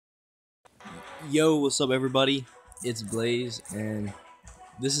Yo, what's up, everybody? It's Blaze, and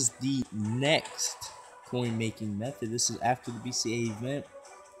this is the next coin making method. This is after the BCA event.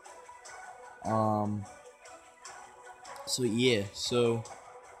 Um, so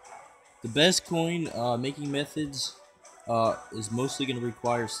the best coin making methods is mostly going to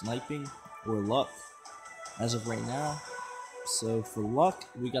require sniping or luck as of right now. So for luck,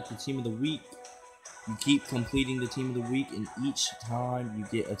 we got the team of the week. You keep completing the team of the week, and each time you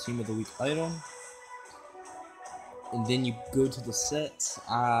get a team of the week item. And then you go to the sets.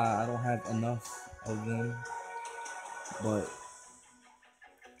 I don't have enough of them, but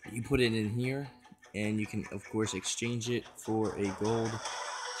you put it in here, and you can of course exchange it for a gold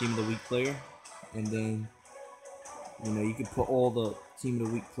team of the week player. And then you can put all the team of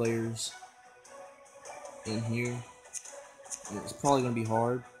the week players in here. And it's probably gonna be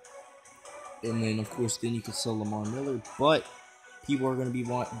hard, and then of course then you can sell them on Miller, but people are gonna be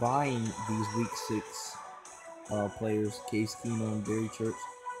buying these week 6 players, Case Keenum, Barry Church,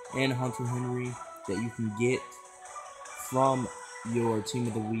 and Hunter Henry, that you can get from your team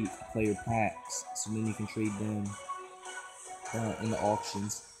of the week player packs. So then you can trade them in the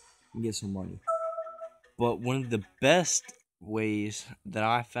auctions and get some money. But one of the best ways that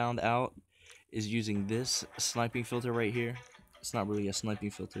I found out is using this sniping filter right here. It's not really a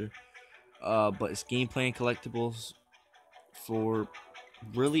sniping filter, but it's gameplay and collectibles for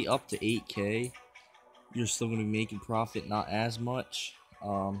really up to 8K. You're still going to be making profit, not as much.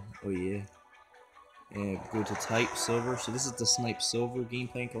 Oh yeah. And go to type silver. So this is the snipe silver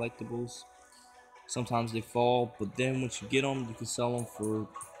gameplay and collectibles. Sometimes they fall, but then once you get them, you can sell them for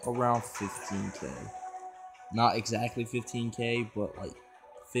around 15K. Not exactly 15K, but like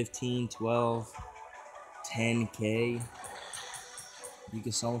 15, 12, 10K. You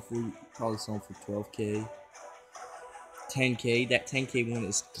can sell them for, probably sell them for 12K. 10K, that 10K one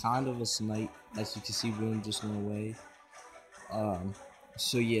is kind of a snipe. As you can see, one just went away.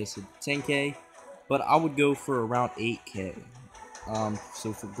 So yeah, so 10K, but I would go for around 8K.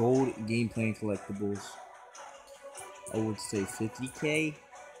 So for gold gameplay and collectibles, I would say 50K.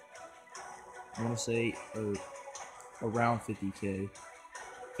 I want to say around 50K.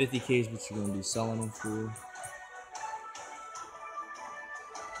 50K is what you're going to be selling them for.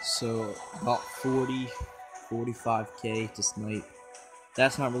 So about 40, 45K to snipe.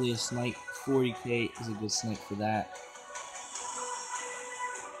 That's not really a snipe. 40K is a good snipe for that.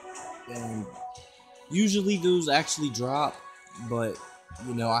 And usually those actually drop, but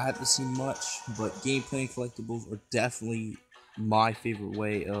I haven't seen much. But gameplay and collectibles are definitely my favorite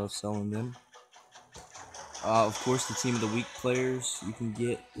way of selling them. Of course, the team of the week players you can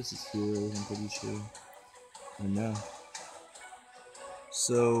get. This is heroes, I'm pretty sure. I know.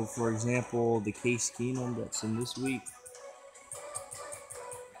 So, for example, the Case Keenum that's in this week.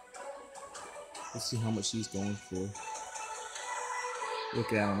 Let's see how much he's going for.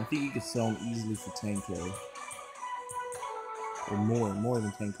 Look at him. I think you could sell him easily for 10K. Or more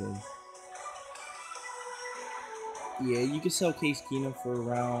than 10K. Yeah, you can sell Case Keenum for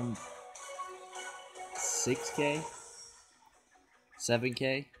around 6K,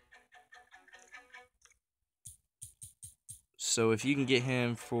 7K. So if you can get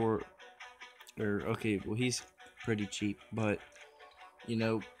him for, okay, well he's pretty cheap, but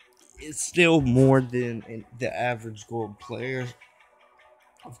it's still more than the average gold player.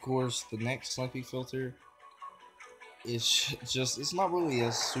 Of course, the next sniping filter is it's not really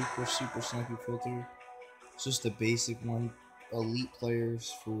a super sniping filter. It's just a basic one. Elite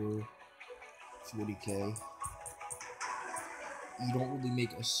players for 40K. You don't really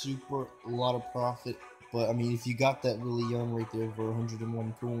make a lot of profit, but I mean, if you got that really young right there for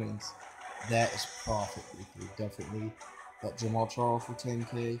 101 coins, that is profit right there, definitely. That Jamal Charles for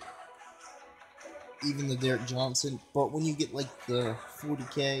 10K, even the Derek Johnson. But when you get like the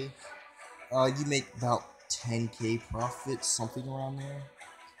 40K, you make about 10K profit, something around there.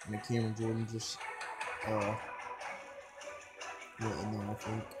 And the Cameron Jordan just went in there,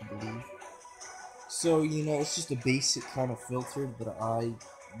 I believe. So, it's just a basic kind of filter that I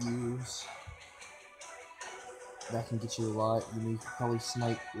use that can get you a lot. You can probably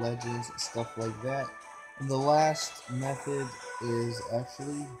snipe legends and stuff like that. And the last method is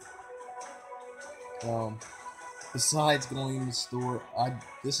actually, besides going in the store,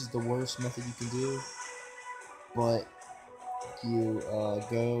 this is the worst method you can do. But you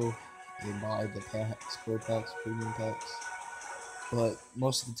go and buy the packs, pro packs, premium packs. But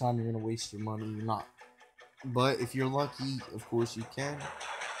most of the time you're gonna waste your money. You're not. But if you're lucky, of course you can.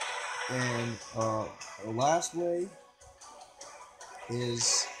 And the last way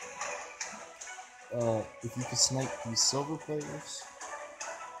is if you can snipe these silver players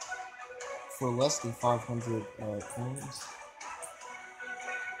for less than 500 coins,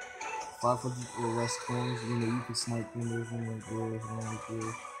 500 or less coins, you know, you can snipe them. There's one right there, there's one right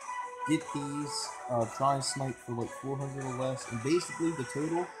there. Get these, try and snipe for like 400 or less, and basically the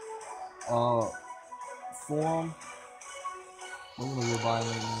total, for them, I'm gonna go buy them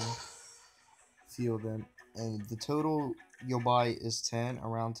right now, few of them, and the total you'll buy is 10,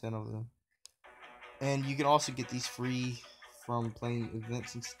 around 10 of them. And you can also get these free from playing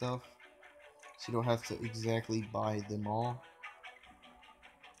events and stuff, so you don't have to exactly buy them all.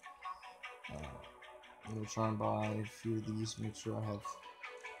 I'm gonna try and buy a few of these, make sure I have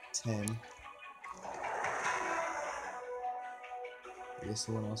 10. I guess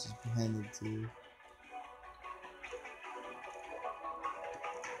someone else is behind it too.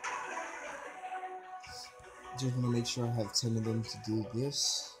 Just want to make sure I have 10 of them to do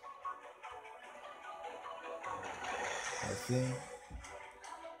this. I think.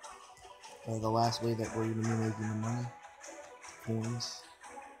 The last way that we're going to be making the money. Coins.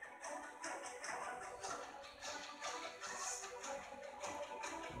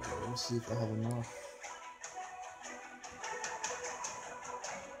 Let's see if I have enough.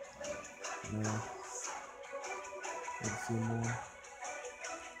 No. Need a few more.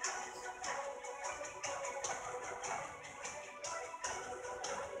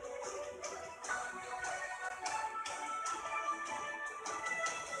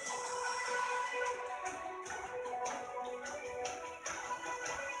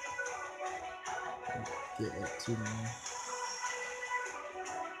 Get like 2 more.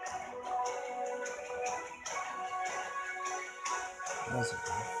 That's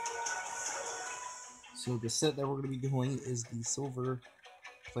okay. So the set that we're going to be doing is the silver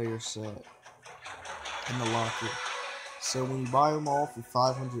player set in the locker. So when you buy them all for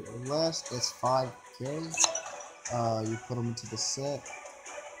 500 or less, that's 5k. You put them into the set.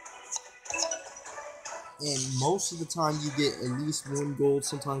 And most of the time you get at least 1 gold,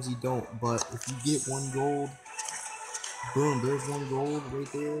 sometimes you don't. But if you get 1 gold, boom, there's 1 gold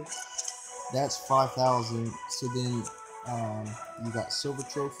right there. That's 5,000. So then you got silver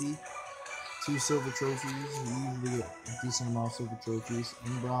trophy, 2 silver trophies. You usually get a decent amount of silver trophies.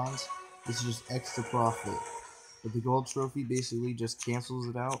 And bronze, it's just extra profit. But the gold trophy basically just cancels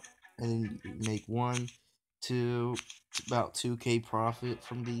it out. And then you make 1, 2, about 2k profit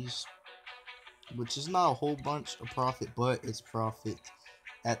from these. Which is not a whole bunch of profit, but it's profit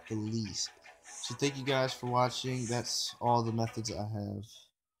at the least. So thank you guys for watching. That's all the methods I have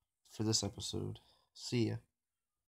for this episode. See ya.